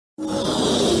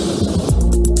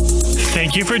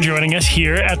Thank you for joining us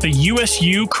here at the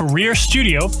USU Career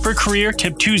Studio for Career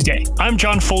Tip Tuesday. I'm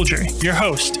John Foulger, your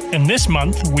host, and this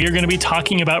month we are going to be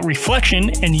talking about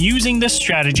reflection and using this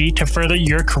strategy to further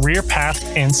your career path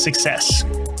and success.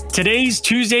 Today's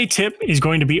Tuesday tip is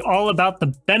going to be all about the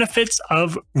benefits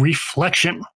of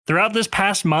reflection. Throughout this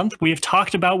past month, we have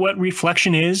talked about what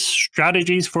reflection is,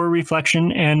 strategies for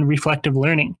reflection, and reflective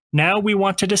learning. Now we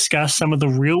want to discuss some of the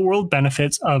real-world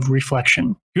benefits of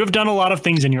reflection. You have done a lot of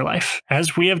things in your life.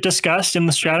 As we have discussed in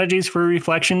the strategies for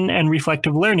reflection and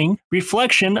reflective learning,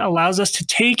 reflection allows us to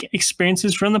take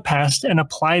experiences from the past and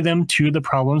apply them to the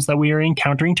problems that we are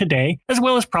encountering today, as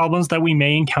well as problems that we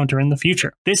may encounter in the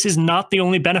future. This is not the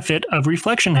only benefit of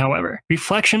reflection, however.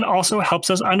 Reflection also helps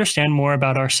us understand more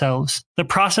about ourselves. The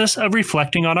process of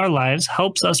reflecting on our lives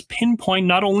helps us pinpoint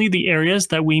not only the areas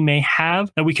that we may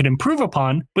have that we could improve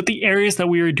upon, but the areas that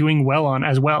we are doing well on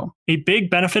as well. A big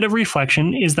benefit of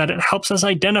reflection is that it helps us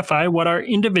identify what our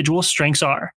individual strengths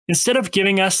are. Instead of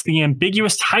giving us the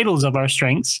ambiguous titles of our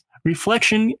strengths,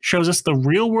 reflection shows us the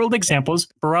real-world examples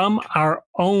from our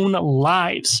own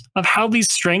lives of how these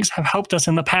strengths have helped us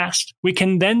in the past. We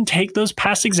can then take those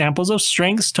past examples of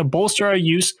strengths to bolster our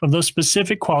use of those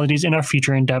specific qualities in our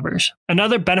future endeavors.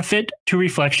 Another benefit to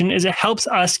reflection is it helps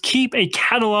us keep a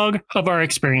catalog of our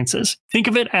experiences. Think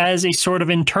of it as a sort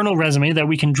of internal resume that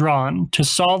we can draw on to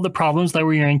solve the problems that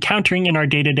we are encountering in our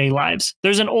day-to-day lives.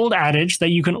 There's an old adage that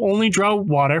you can only draw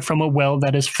water from a well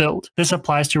that is filled. This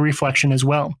applies to reflection as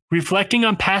well. Reflecting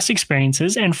on past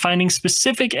experiences and finding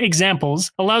specific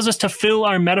examples allows us to fill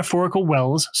our metaphorical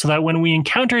wells so that when we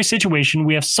encounter a situation,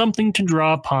 we have something to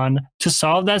draw upon to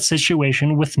solve that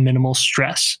situation with minimal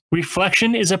stress.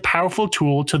 Reflection is a powerful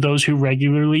tool to those who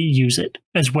regularly use it.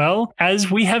 As well, as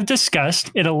we have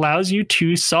discussed, it allows you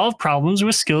to solve problems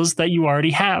with skills that you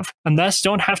already have, and thus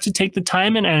don't have to take the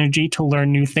time and energy to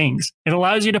learn new things. It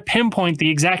allows you to pinpoint the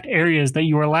exact areas that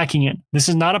you are lacking in. This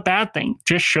is not a bad thing,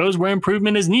 just shows where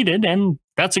improvement is needed, and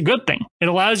that's a good thing. It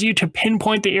allows you to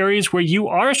pinpoint the areas where you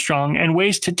are strong and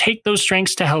ways to take those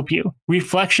strengths to help you.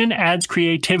 Reflection adds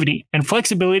creativity and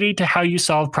flexibility to how you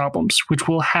solve problems, which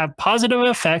will have positive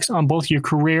effects on both your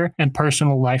career and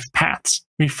personal life paths.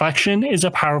 Reflection is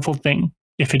a powerful thing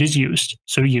if it is used,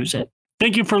 so use it.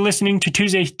 Thank you for listening to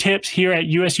Tuesday's Tips here at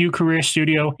USU Career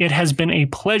Studio. It has been a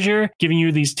pleasure giving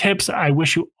you these tips. I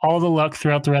wish you all the luck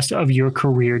throughout the rest of your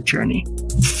career journey.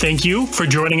 Thank you for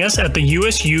joining us at the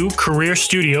USU Career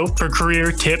Studio for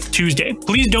Career Tip Tuesday.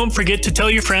 Please don't forget to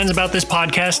tell your friends about this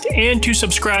podcast and to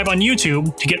subscribe on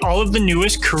YouTube to get all of the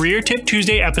newest Career Tip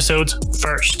Tuesday episodes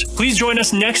first. Please join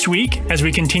us next week as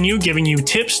we continue giving you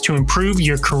tips to improve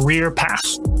your career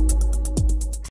path.